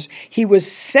because he was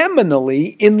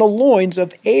seminally in the loins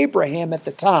of Abraham at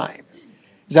the time.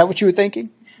 Is that what you were thinking?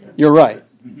 You're right.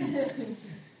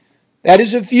 That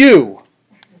is a view,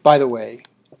 by the way.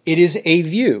 It is a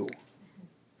view.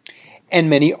 And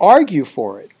many argue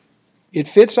for it. It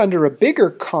fits under a bigger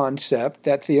concept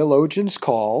that theologians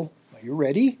call, are you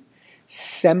ready?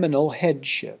 Seminal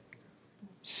headship.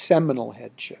 Seminal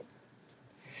headship.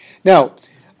 Now,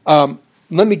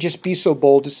 let me just be so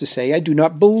bold as to say I do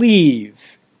not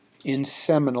believe in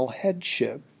seminal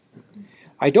headship.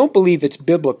 I don't believe it's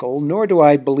biblical, nor do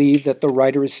I believe that the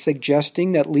writer is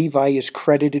suggesting that Levi is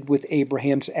credited with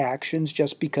Abraham's actions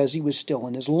just because he was still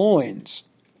in his loins.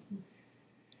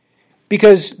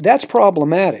 Because that's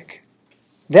problematic.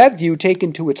 That view,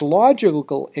 taken to its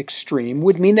logical extreme,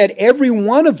 would mean that every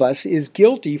one of us is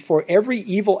guilty for every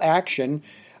evil action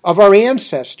of our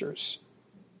ancestors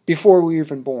before we were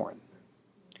even born.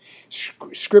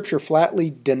 Scripture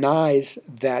flatly denies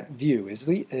that view.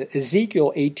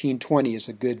 Ezekiel 18:20 is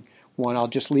a good one. I'll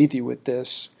just leave you with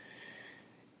this.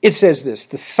 It says this,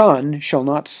 "The son shall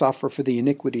not suffer for the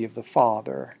iniquity of the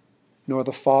father, nor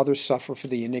the father suffer for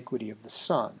the iniquity of the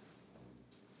son."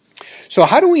 So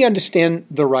how do we understand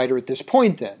the writer at this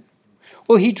point then?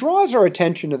 Well, he draws our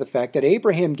attention to the fact that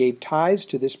Abraham gave tithes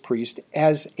to this priest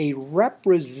as a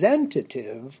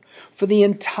representative for the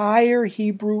entire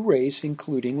Hebrew race,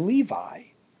 including Levi.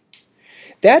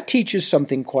 That teaches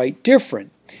something quite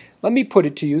different. Let me put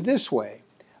it to you this way.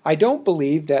 I don't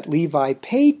believe that Levi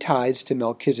paid tithes to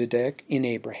Melchizedek in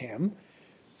Abraham.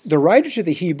 The writer to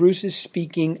the Hebrews is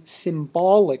speaking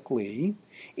symbolically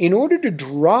in order to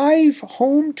drive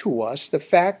home to us the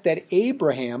fact that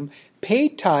Abraham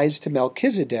paid tithes to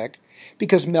Melchizedek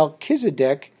because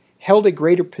Melchizedek held a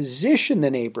greater position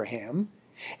than Abraham.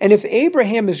 And if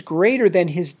Abraham is greater than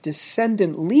his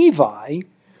descendant Levi,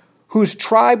 whose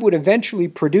tribe would eventually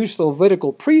produce the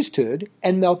Levitical priesthood,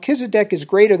 and Melchizedek is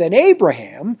greater than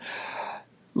Abraham,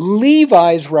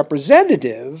 Levi's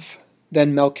representative,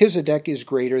 then Melchizedek is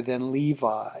greater than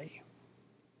Levi.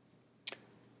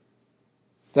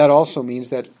 That also means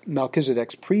that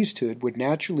Melchizedek's priesthood would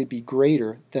naturally be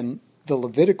greater than the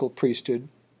Levitical priesthood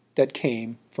that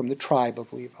came from the tribe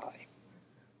of Levi.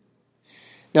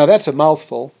 Now that's a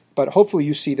mouthful, but hopefully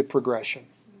you see the progression.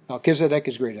 Melchizedek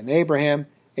is greater than Abraham,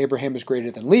 Abraham is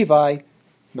greater than Levi,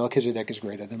 Melchizedek is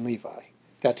greater than Levi.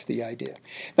 That's the idea.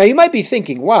 Now you might be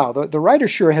thinking, wow, the writer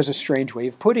sure has a strange way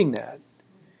of putting that.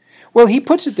 Well, he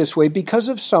puts it this way because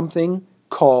of something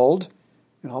called,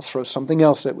 and I'll throw something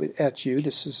else at you.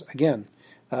 This is, again,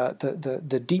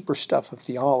 the deeper stuff of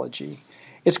theology.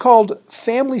 It's called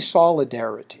family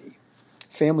solidarity.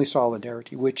 Family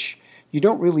solidarity, which you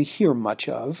don't really hear much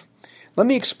of. Let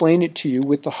me explain it to you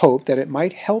with the hope that it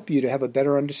might help you to have a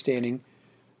better understanding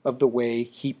of the way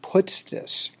he puts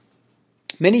this.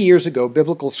 Many years ago,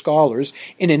 biblical scholars,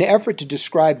 in an effort to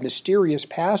describe mysterious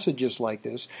passages like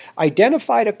this,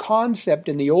 identified a concept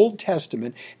in the Old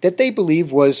Testament that they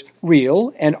believe was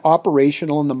real and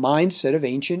operational in the mindset of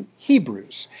ancient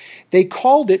Hebrews. They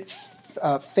called it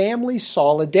family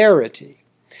solidarity.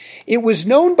 It was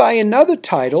known by another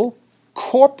title,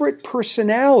 corporate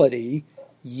personality,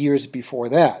 years before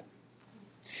that.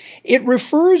 It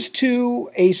refers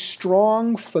to a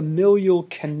strong familial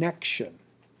connection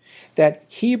that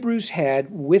Hebrews had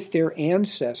with their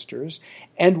ancestors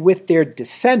and with their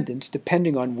descendants,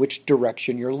 depending on which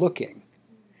direction you're looking.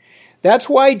 That's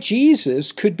why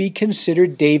Jesus could be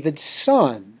considered David's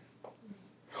son,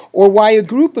 or why a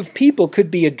group of people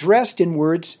could be addressed in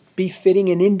words befitting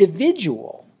an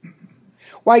individual.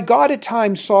 Why God at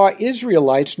times saw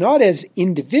Israelites not as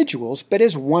individuals, but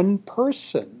as one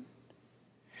person.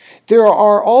 There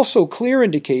are also clear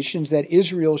indications that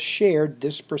Israel shared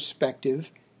this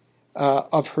perspective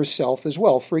of herself as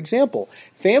well. For example,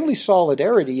 family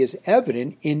solidarity is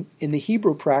evident in the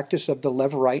Hebrew practice of the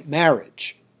Levirate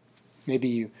marriage. Maybe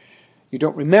you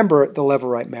don't remember the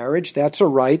Levirate marriage. That's a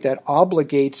rite that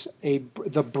obligates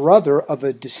the brother of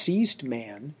a deceased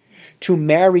man to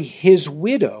marry his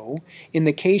widow in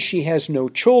the case she has no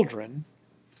children,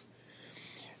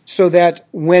 so that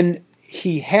when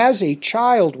he has a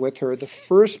child with her, the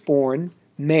firstborn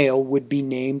male would be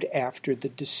named after the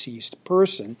deceased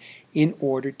person in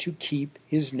order to keep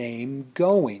his name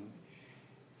going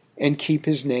and keep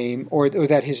his name, or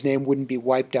that his name wouldn't be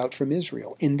wiped out from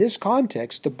Israel. In this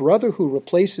context, the brother who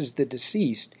replaces the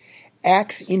deceased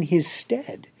acts in his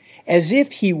stead as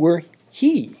if he were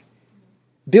he,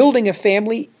 building a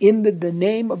family in the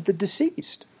name of the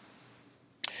deceased.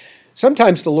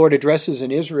 Sometimes the Lord addresses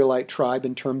an Israelite tribe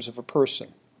in terms of a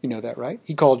person. You know that, right?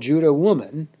 He called Judah a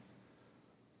woman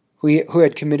who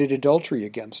had committed adultery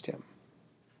against him,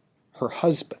 her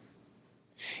husband.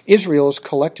 Israel is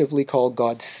collectively called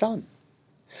God's son.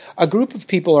 A group of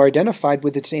people are identified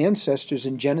with its ancestors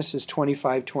in Genesis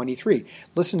 25:23.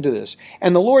 Listen to this.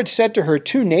 And the Lord said to her,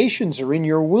 2 nations are in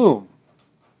your womb.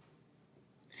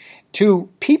 2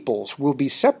 peoples will be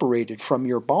separated from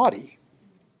your body.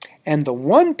 And the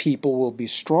one people will be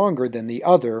stronger than the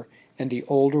other, and the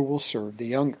older will serve the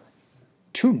younger.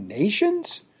 2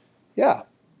 nations? Yeah.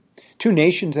 2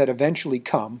 nations that eventually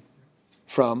come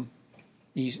from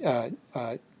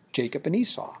Jacob and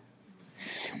Esau.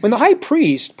 When the high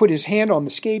priest put his hand on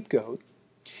the scapegoat,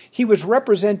 he was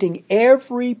representing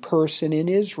every person in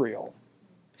Israel.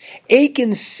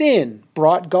 Achan's sin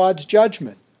brought God's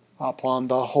judgment upon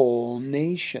the whole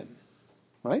nation.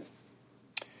 Right?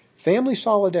 Family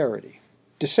solidarity.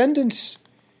 Descendants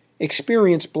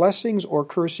experience blessings or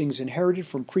cursings inherited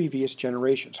from previous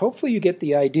generations. Hopefully you get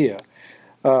the idea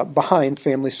behind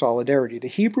family solidarity. The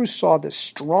Hebrews saw this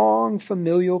strong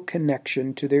familial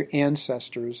connection to their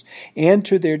ancestors and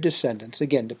to their descendants,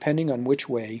 again, depending on which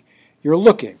way you're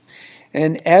looking.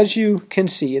 And as you can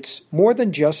see, it's more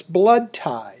than just blood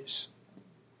ties.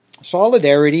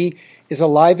 Solidarity is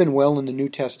alive and well in the New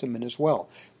Testament as well.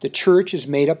 The church is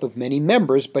made up of many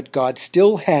members, but God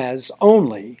still has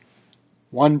only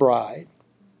one bride.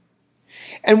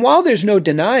 And while there's no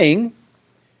denying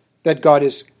that God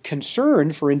is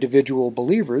concerned for individual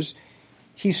believers,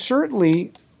 he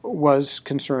certainly was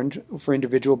concerned for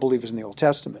individual believers in the Old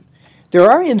Testament. There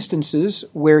are instances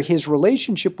where his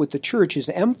relationship with the church is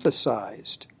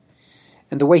emphasized,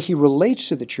 and the way he relates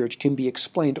to the church can be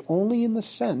explained only in the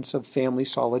sense of family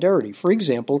solidarity. For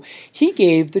example, he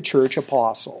gave the church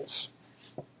apostles.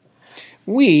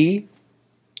 We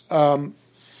can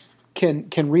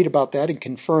read about that and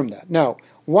confirm that. Now,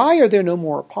 why are there no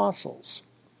more apostles?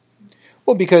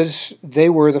 Well, because they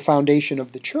were the foundation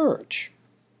of the church.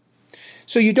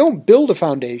 So you don't build a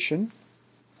foundation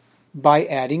by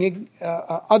adding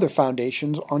other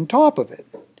foundations on top of it.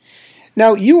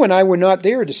 Now, you and I were not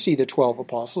there to see the 12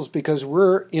 apostles because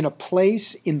we're in a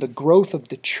place in the growth of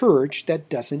the church that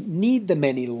doesn't need them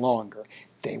any longer.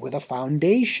 They were the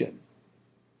foundation.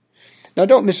 Now,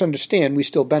 don't misunderstand, we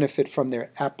still benefit from their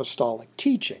apostolic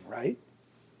teaching, right?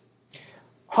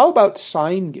 How about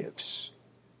sign gifts,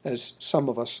 as some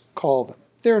of us call them?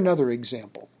 They're another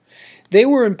example. They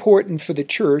were important for the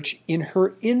church in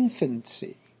her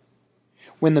infancy,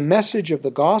 when the message of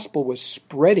the gospel was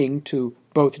spreading to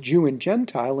both Jew and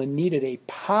Gentile and needed a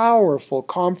powerful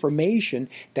confirmation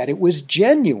that it was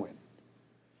genuine.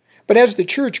 But as the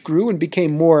church grew and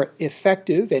became more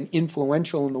effective and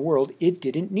influential in the world, it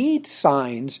didn't need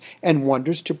signs and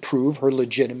wonders to prove her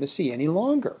legitimacy any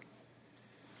longer,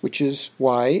 which is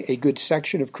why a good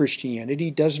section of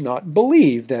Christianity does not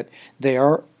believe that they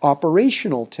are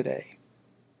operational today.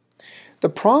 The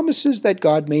promises that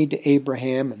God made to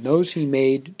Abraham and those he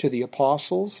made to the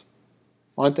apostles,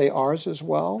 aren't they ours as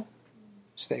well?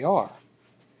 Yes, they are.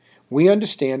 We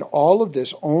understand all of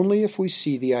this only if we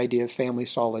see the idea of family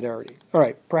solidarity. All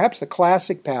right, perhaps the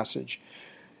classic passage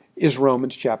is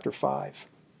Romans chapter 5.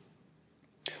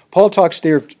 Paul talks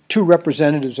there of 2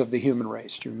 representatives of the human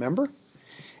race. Do you remember?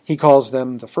 He calls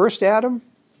them the first Adam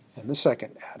and the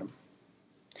second Adam.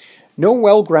 No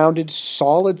well-grounded,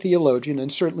 solid theologian,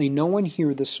 and certainly no one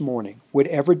here this morning, would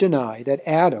ever deny that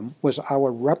Adam was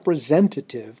our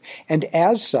representative, and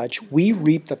as such, we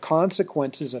reap the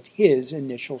consequences of his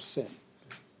initial sin.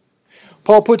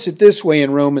 Paul puts it this way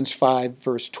in Romans 5,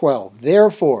 verse 12.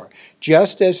 Therefore,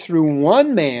 just as through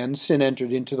one man sin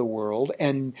entered into the world,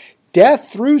 and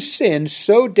death through sin,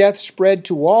 so death spread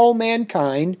to all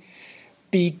mankind,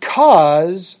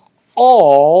 because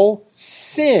all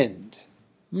sinned.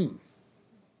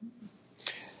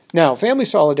 Now, family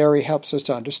solidarity helps us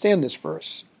to understand this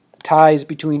verse. The ties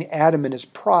between Adam and his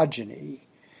progeny,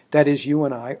 that is, you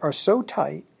and I, are so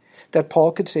tight that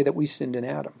Paul could say that we sinned in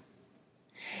Adam.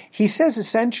 He says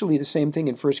essentially the same thing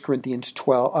in 1 Corinthians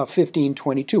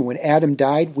 15:22. When Adam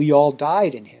died, we all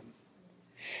died in him.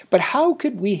 But how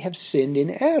could we have sinned in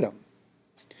Adam?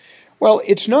 Well,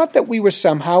 it's not that we were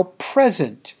somehow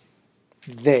present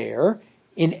there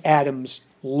in Adam's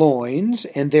loins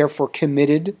and therefore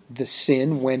committed the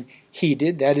sin when he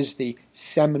did. That is the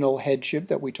seminal headship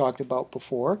that we talked about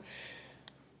before.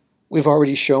 We've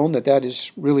already shown that that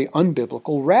is really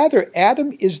unbiblical. Rather,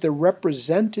 Adam is the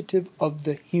representative of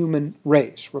the human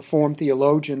race. Reformed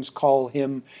theologians call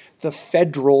him the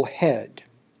federal head.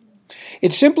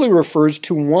 It simply refers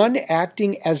to one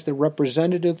acting as the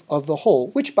representative of the whole,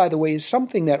 which, by the way, is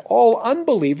something that all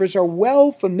unbelievers are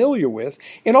well familiar with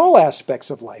in all aspects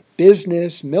of life: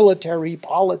 business, military,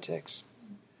 politics.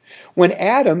 When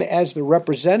Adam, as the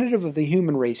representative of the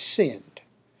human race, sinned,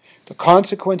 the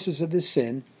consequences of his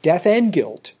sin, death and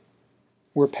guilt,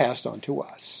 were passed on to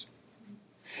us.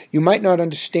 You might not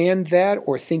understand that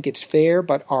or think it's fair,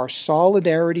 but our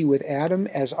solidarity with Adam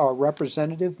as our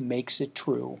representative makes it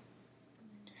true.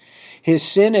 His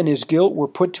sin and his guilt were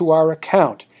put to our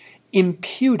account.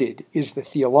 Imputed is the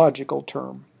theological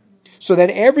term. So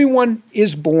that everyone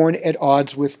is born at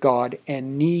odds with God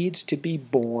and needs to be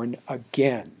born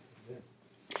again.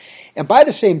 And by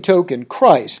the same token,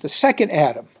 Christ, the second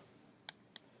Adam,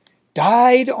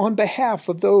 died on behalf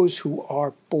of those who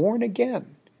are born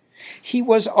again. He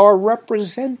was our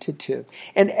representative,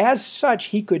 and as such,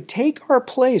 he could take our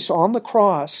place on the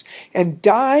cross and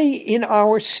die in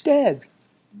our stead.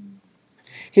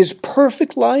 His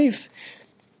perfect life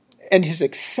and his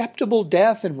acceptable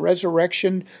death and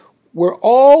resurrection were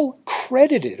all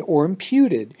credited or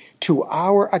imputed to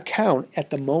our account at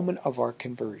the moment of our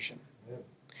conversion.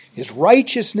 His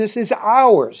righteousness is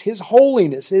ours. His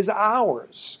holiness is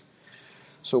ours.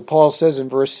 So Paul says in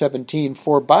verse 17,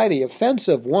 "For by the offense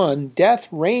of one, death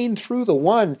reigned through the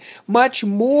one. Much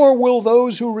more will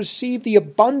those who receive the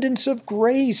abundance of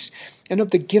grace and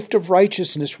of the gift of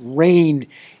righteousness reign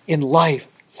in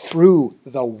life through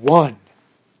the one,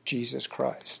 Jesus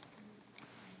Christ."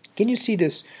 Can you see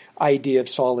this idea of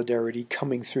solidarity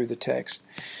coming through the text?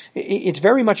 It's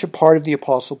very much a part of the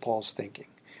Apostle Paul's thinking.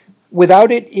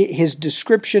 Without it, his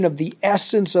description of the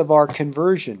essence of our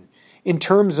conversion in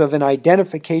terms of an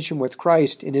identification with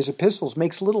Christ in his epistles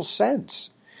makes little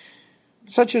sense.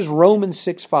 Such as Romans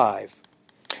 6:5.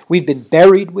 We've been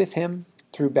buried with him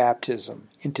through baptism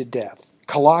into death.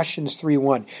 Colossians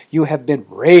 3:1. You have been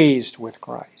raised with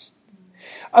Christ.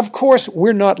 Of course,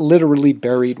 we're not literally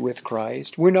buried with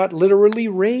Christ. We're not literally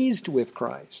raised with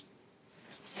Christ.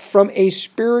 From a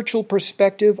spiritual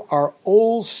perspective, our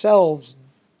old selves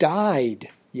died,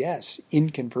 yes, in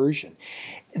conversion.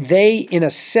 They, in a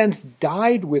sense,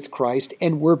 died with Christ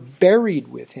and were buried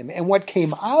with him. And what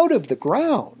came out of the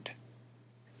ground,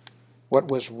 what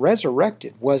was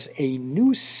resurrected, was a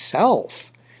new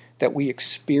self that we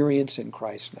experience in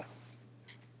Christ now.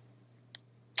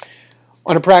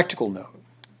 On a practical note,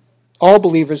 all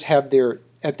believers have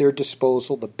at their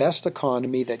disposal the best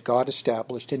economy that God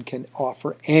established and can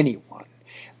offer anyone: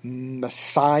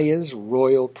 Messiah's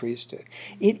royal priesthood.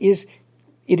 It is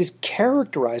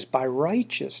characterized by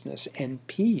righteousness and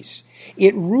peace.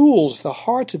 It rules the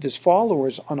hearts of his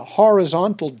followers on a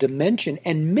horizontal dimension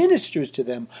and ministers to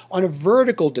them on a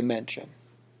vertical dimension.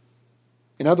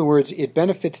 In other words, it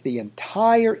benefits the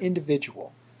entire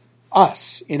individual,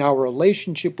 us, in our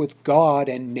relationship with God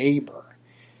and neighbor.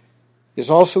 It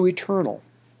is also eternal,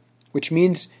 which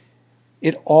means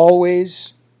it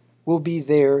always will be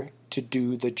there to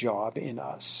do the job in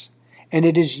us. And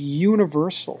it is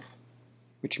universal,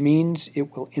 which means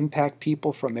it will impact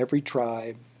people from every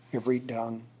tribe, every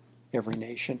tongue, every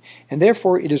nation. And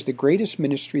therefore, it is the greatest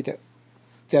ministry that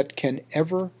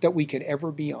we can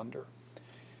ever be under.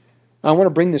 Now, I want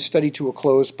to bring this study to a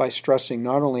close by stressing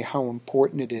not only how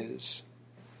important it is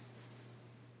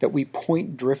that we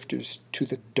point drifters to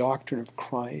the doctrine of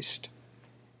Christ,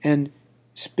 and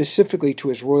specifically to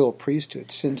his royal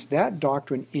priesthood, since that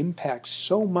doctrine impacts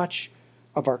so much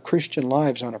of our Christian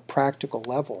lives on a practical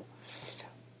level.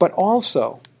 But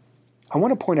also, I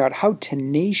want to point out how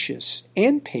tenacious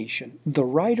and patient the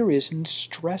writer is in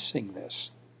stressing this.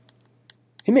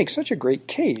 He makes such a great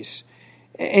case,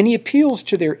 and he appeals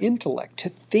to their intellect to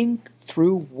think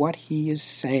through what he is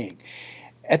saying.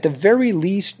 At the very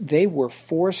least, they were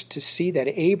forced to see that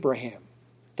Abraham,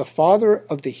 the father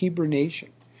of the Hebrew nation,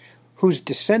 whose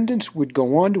descendants would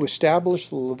go on to establish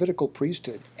the Levitical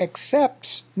priesthood,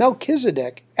 accepts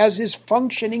Melchizedek as his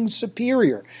functioning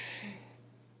superior.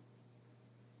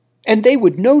 And they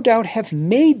would no doubt have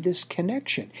made this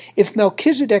connection. If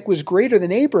Melchizedek was greater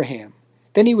than Abraham,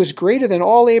 then he was greater than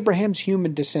all Abraham's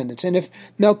human descendants. And if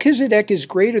Melchizedek is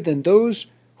greater than those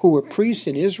who were priests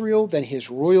in Israel, then his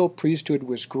royal priesthood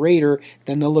was greater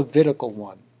than the Levitical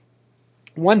one.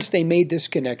 once they made this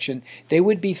connection, they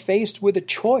would be faced with a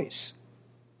choice.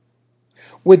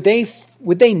 Would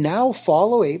they now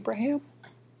follow Abraham,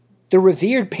 the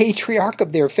revered patriarch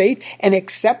of their faith, and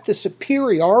accept the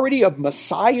superiority of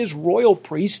Messiah's royal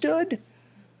priesthood?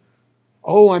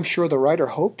 Oh, I'm sure the writer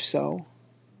hoped so.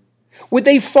 Would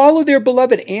they follow their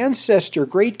beloved ancestor,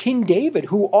 great King David,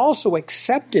 who also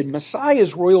accepted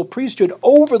Messiah's royal priesthood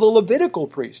over the Levitical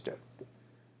priesthood?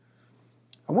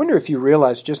 I wonder if you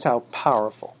realize just how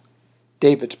powerful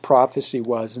David's prophecy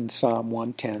was in Psalm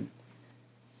 110.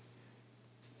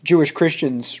 Jewish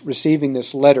Christians receiving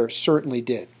this letter certainly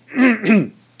did.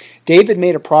 David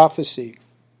made a prophecy,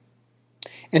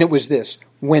 and it was this: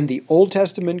 when the Old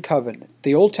Testament covenant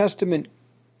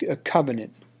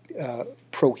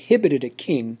prohibited a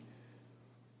king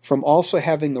from also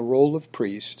having the role of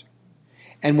priest,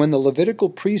 and when the Levitical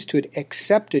priesthood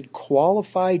accepted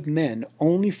qualified men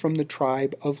only from the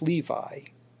tribe of Levi,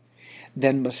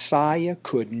 then Messiah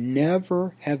could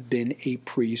never have been a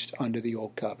priest under the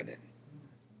Old Covenant,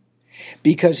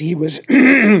 because he was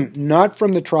not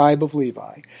from the tribe of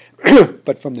Levi,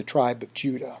 but from the tribe of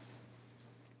Judah.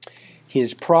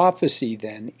 His prophecy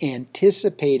then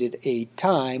anticipated a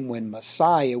time when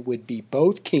Messiah would be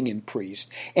both king and priest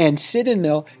and sit in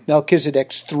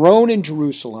Melchizedek's throne in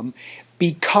Jerusalem,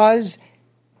 because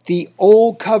the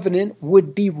old covenant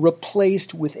would be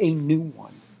replaced with a new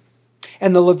one,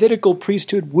 and the Levitical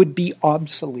priesthood would be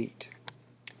obsolete.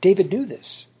 David knew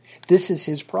this. This is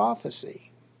his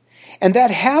prophecy. And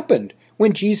that happened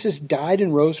when Jesus died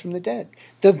and rose from the dead.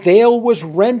 The veil was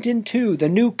rent in two. The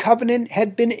new covenant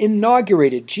had been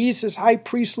inaugurated. Jesus' high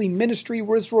priestly ministry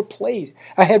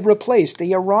had replaced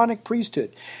the Aaronic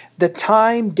priesthood. The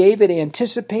time David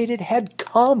anticipated had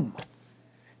come,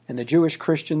 and the Jewish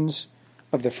Christians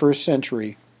of the first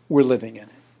century were living in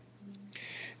it.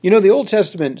 You know, the Old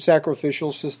Testament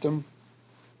sacrificial system,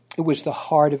 it was the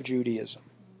heart of Judaism,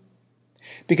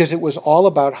 because it was all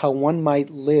about how one might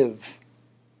live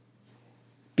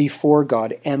before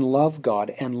God and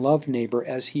love neighbor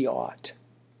as he ought.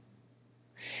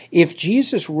 If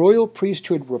Jesus' royal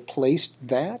priesthood replaced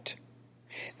that,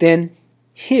 then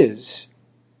his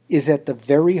is at the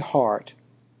very heart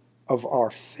of our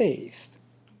faith.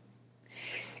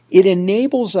 It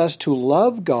enables us to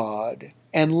love God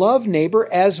and love neighbor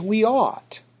as we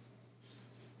ought.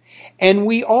 And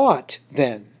we ought,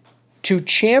 then, to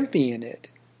champion it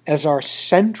as our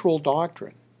central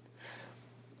doctrine.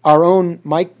 Our own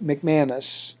Mike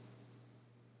McManus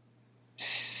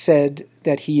said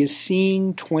that he is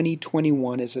seeing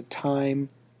 2021 as a time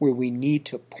where we need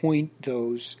to point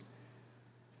those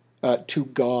to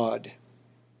God,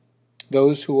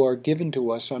 those who are given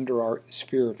to us under our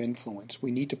sphere of influence.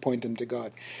 We need to point them to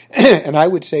God. And I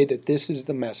would say that this is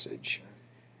the message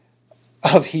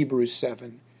of Hebrews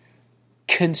 7.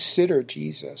 Consider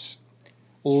Jesus.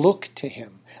 Look to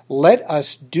him. Let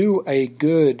us do a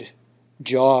good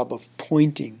job of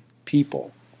pointing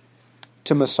people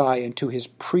to Messiah and to his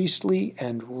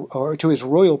to his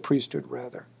royal priesthood,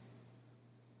 rather.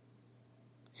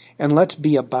 And let's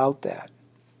be about that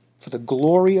for the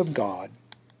glory of God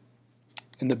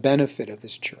and the benefit of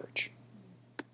his church.